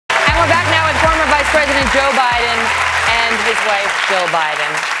Joe Biden and his wife, Jill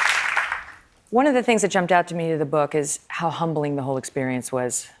Biden. One of the things that jumped out to me to the book is how humbling the whole experience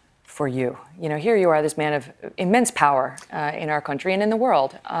was for you. You know, here you are, this man of immense power in our country and in the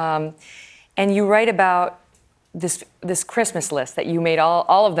world. And you write about this Christmas list that you made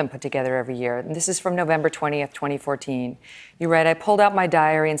all of them put together every year. And this is from November 20th, 2014. You write, I pulled out my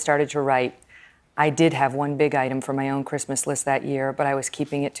diary and started to write. I did have one big item for my own Christmas list that year, but I was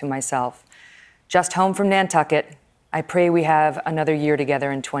keeping it to myself. Just home from Nantucket. I pray we have another year together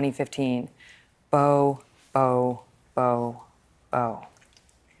in 2015. Beau, Beau, Beau, Beau.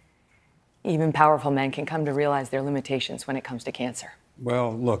 Even powerful men can come to realize their limitations when it comes to cancer.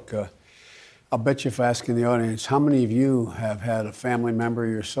 Well, look, I'll bet you if I ask in the audience, how many of you have had a family member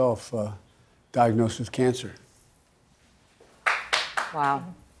yourself diagnosed with cancer? Wow.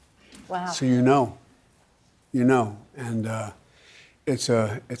 Wow. So you know, and it's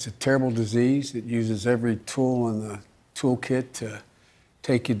a terrible disease. It uses every tool in the toolkit to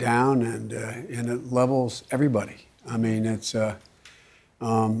take you down, and it levels everybody. I mean, it's you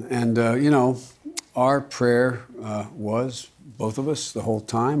know, our prayer was, both of us the whole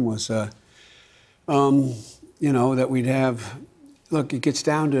time, was you know, that we'd have, look, it gets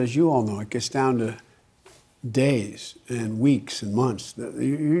down to, as you all know, it gets down to days and weeks and months.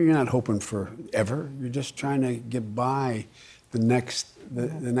 You're not hoping for ever. You're just trying to get by the next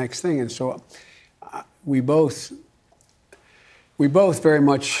thing. And so we both very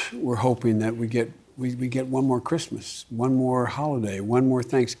much were hoping that we get one more Christmas, one more holiday, one more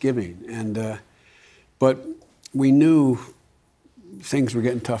Thanksgiving. And but we knew things were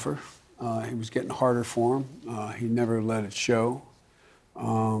getting tougher. It was getting harder for him. He never let it show.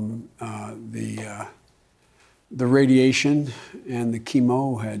 The radiation and the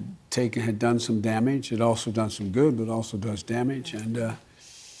chemo had done some damage. It also done some good, but also does damage. And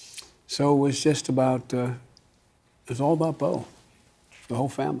so it was just about, it was all about Beau, the whole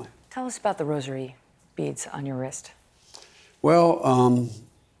family. Tell us about the rosary beads on your wrist. Well,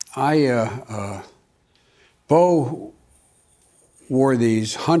 Beau wore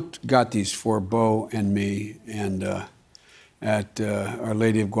these. Hunt got these for Beau and me, and at Our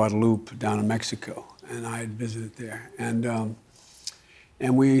Lady of Guadalupe down in Mexico. And I had visited there, and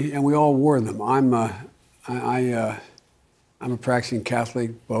we all wore them. I'm a practicing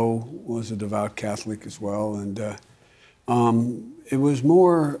Catholic. Beau was a devout Catholic as well, and it was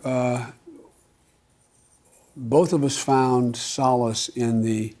more. Both of us found solace in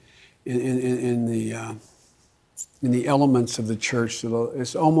the elements of the church. So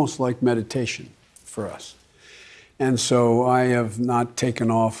it's almost like meditation for us. And so I have not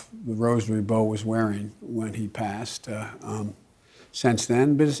taken off the rosary Beau was wearing when he passed since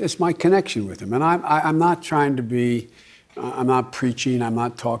then, but it's my connection with him. And I'm not trying to be, I'm not preaching, I'm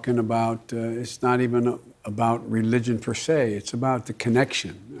not talking about, it's not even about religion per se, it's about the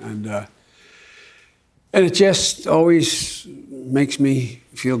connection. And it just always makes me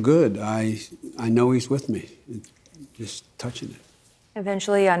feel good. I know he's with me, just touching it.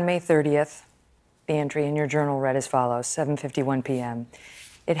 Eventually, on May 30th, the entry in your journal read as follows, 7:51 p.m.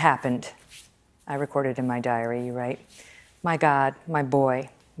 It happened. I recorded in my diary, you write, my God, my boy,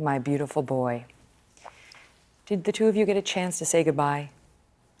 my beautiful boy. Did the two of you get a chance to say goodbye?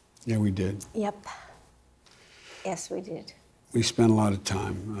 Yeah, we did. Yep. Yes, we did. We spent a lot of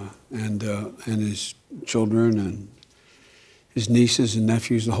time, and his children and his nieces and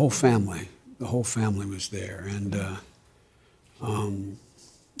nephews, the whole family was there, and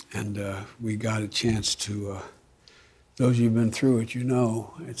we got a chance to, those of you who've been through it, you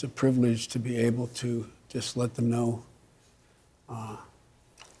know, it's a privilege to be able to just let them know.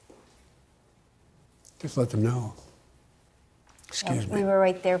 Just let them know. Excuse me. We were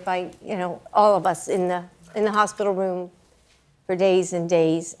right there by, you know, all of us in the hospital room for days and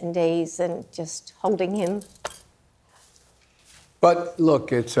days and days, and just holding him. But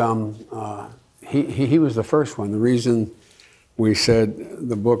look, it's he was the first one. The reason we said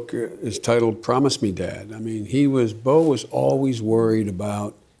the book is titled "Promise Me, Dad." I mean, Beau was always worried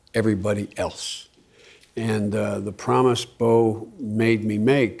about everybody else, and the promise Beau made me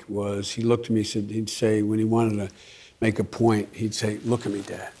make was, he looked at me, he'd say when he wanted to make a point, he'd say, "Look at me,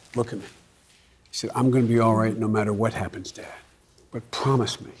 Dad. Look at me." He said, "I'm going to be all right no matter what happens, Dad. But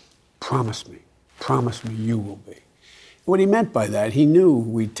promise me, promise me, promise me you will be." What he meant by that, he knew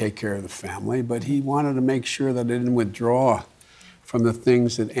we'd take care of the family, but he wanted to make sure that I didn't withdraw from the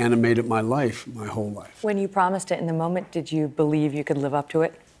things that animated my life, my whole life. When you promised it in the moment, did you believe you could live up to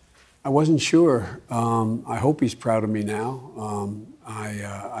it? I wasn't sure. I hope he's proud of me now.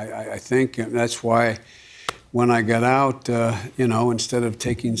 I think that's why when I got out, you know, instead of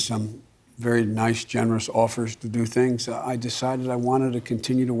taking some very nice, generous offers to do things, I decided I wanted to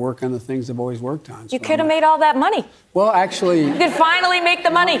continue to work on the things I've always worked on. You could have made all that money. Well, actually... You could finally make the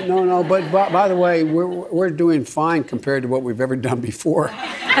money. No, but by the way, we're doing fine compared to what we've ever done before.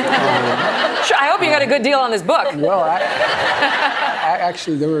 Sure, I hope you got a good deal on this book. Well,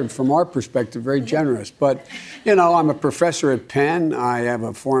 actually, they were, from our perspective, very generous. But, you know, I'm a professor at Penn. I have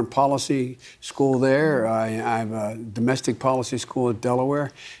a foreign policy school there. I have a domestic policy school at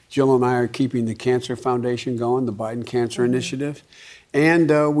Delaware. Jill and I are keeping the Cancer Foundation going, the Biden Cancer Initiative.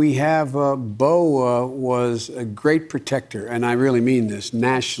 And we have Beau was a great protector, and I really mean this,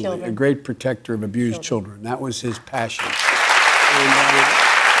 nationally, a great protector of abused children. That was his passion.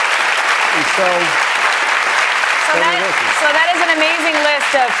 So that is an amazing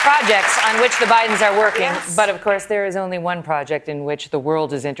list of projects on which the Bidens are working. Yes. But of course, there is only one project in which the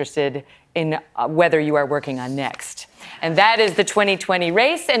world is interested in whether you are working on next. And that is the 2020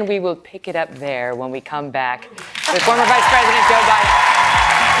 race, and we will pick it up there when we come back with former Vice President Joe Biden.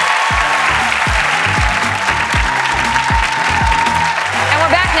 And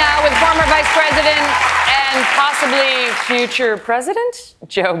we're back now with former Vice President and possibly future president,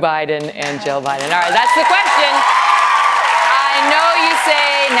 Joe Biden and Jill Biden. All right, that's the question. I know you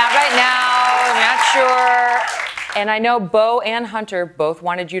say, not right now, I'm not sure. And I know Beau and Hunter both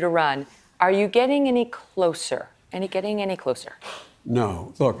wanted you to run. Are you getting any closer? Getting any closer?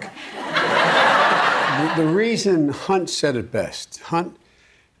 No. Look, the reason Hunt said it best, Hunt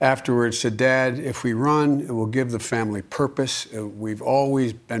afterwards said, Dad, if we run, it will give the family purpose. We've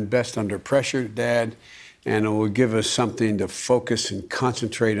always been best under pressure, Dad. And it will give us something to focus and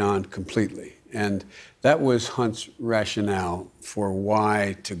concentrate on completely. And that was Hunt's rationale for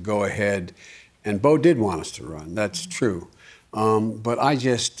why to go ahead. And Beau did want us to run. That's true. But I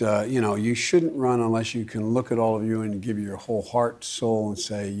just, you know, you shouldn't run unless you can look at all of you and give your whole heart, soul, and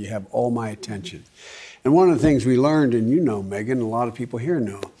say, you have all my attention. And one of the things we learned, and you know, Megyn, a lot of people here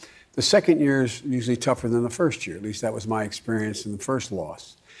know, the second year is usually tougher than the first year. At least that was my experience in the first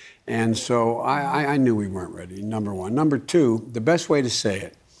loss. And so I knew we weren't ready, number one. Number two, the best way to say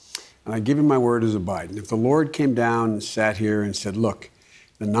it, and I give you my word as a Biden, if the Lord came down and sat here and said, look,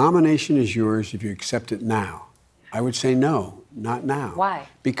 the nomination is yours if you accept it now, I would say no, not now. Why?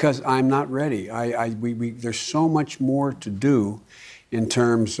 Because I'm not ready. There's so much more to do in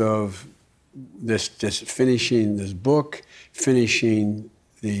terms of this finishing this book, finishing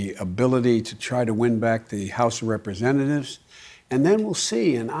the ability to try to win back the House of Representatives. And then we'll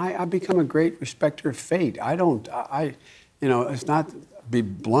see. And I become a great respecter of fate. You know, it's not, to be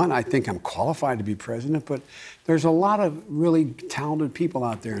blunt, I think I'm qualified to be president, but there's a lot of really talented people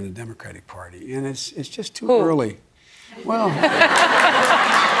out there in the Democratic Party, and it's just too early. Well,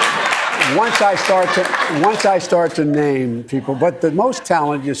 once I start to name people, but the most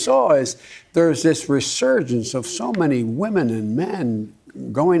talent you saw is there's this resurgence of so many women and men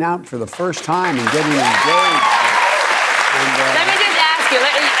going out for the first time and getting engaged. Let me just ask you,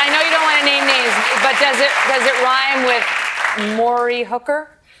 I know you don't want to name names, but does it rhyme with Maury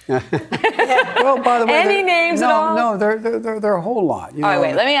Hooker? Well, by the way, any names at all? No, there are a whole lot. You know? All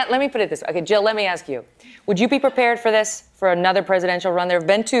right, wait. Let me put it this way. Okay, Jill, let me ask you: would you be prepared for this, for another presidential run? There have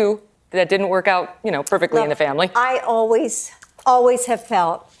been two that didn't work out, you know, perfectly in the family. I always have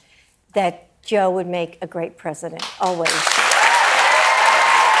felt that Joe would make a great president. Always.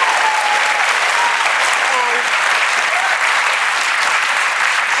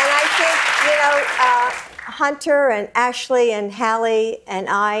 Hunter and Ashley and Hallie and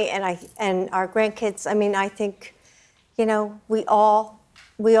I and our grandkids. I mean, I think, you know, we all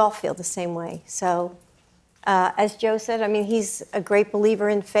feel the same way. So, as Joe said, I mean, he's a great believer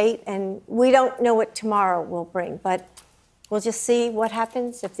in fate, and we don't know what tomorrow will bring, but we'll just see what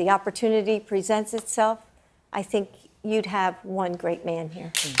happens if the opportunity presents itself. I think you'd have one great man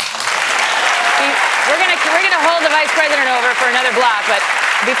here. We're gonna hold the vice president over for another block, but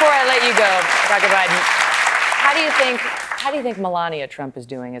before I let you go, Dr. Biden, how do you think Melania Trump is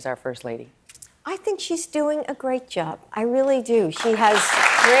doing as our first lady? I think she's doing a great job. I really do. She has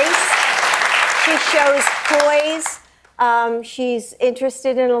grace. She shows poise. She's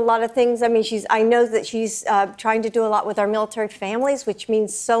interested in a lot of things. I mean, I know that she's trying to do a lot with our military families, which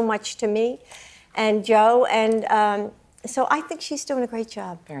means so much to me and Joe. And so I think she's doing a great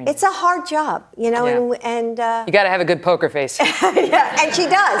job. Very nice. It's a hard job, you know, and you got to have a good poker face. Yeah, and she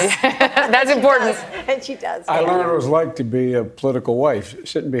does. That's important. And she does. I learned what it was like to be a political wife,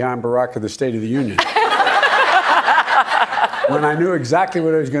 sitting behind Barack at the State of the Union. When I knew exactly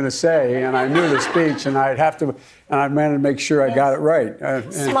what I was going to say, and I knew the speech, and I managed to make sure I got it right.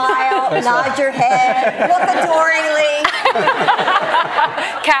 Smile, nod your head, look adoringly.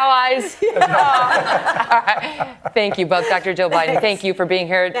 Cow eyes. All right. Thank you both, Dr. Jill Biden. Thank you for being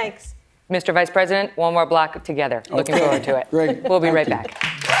here. Thanks. Mr. Vice President, one more block together. Looking forward to it. Great. We'll be right you. back.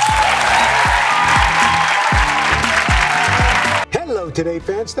 Hello, Today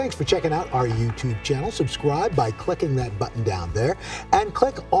fans. Thanks for checking out our YouTube channel. Subscribe by clicking that button down there and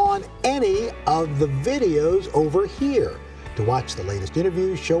click on any of the videos over here to watch the latest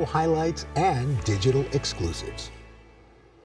interviews, show highlights, and digital exclusives.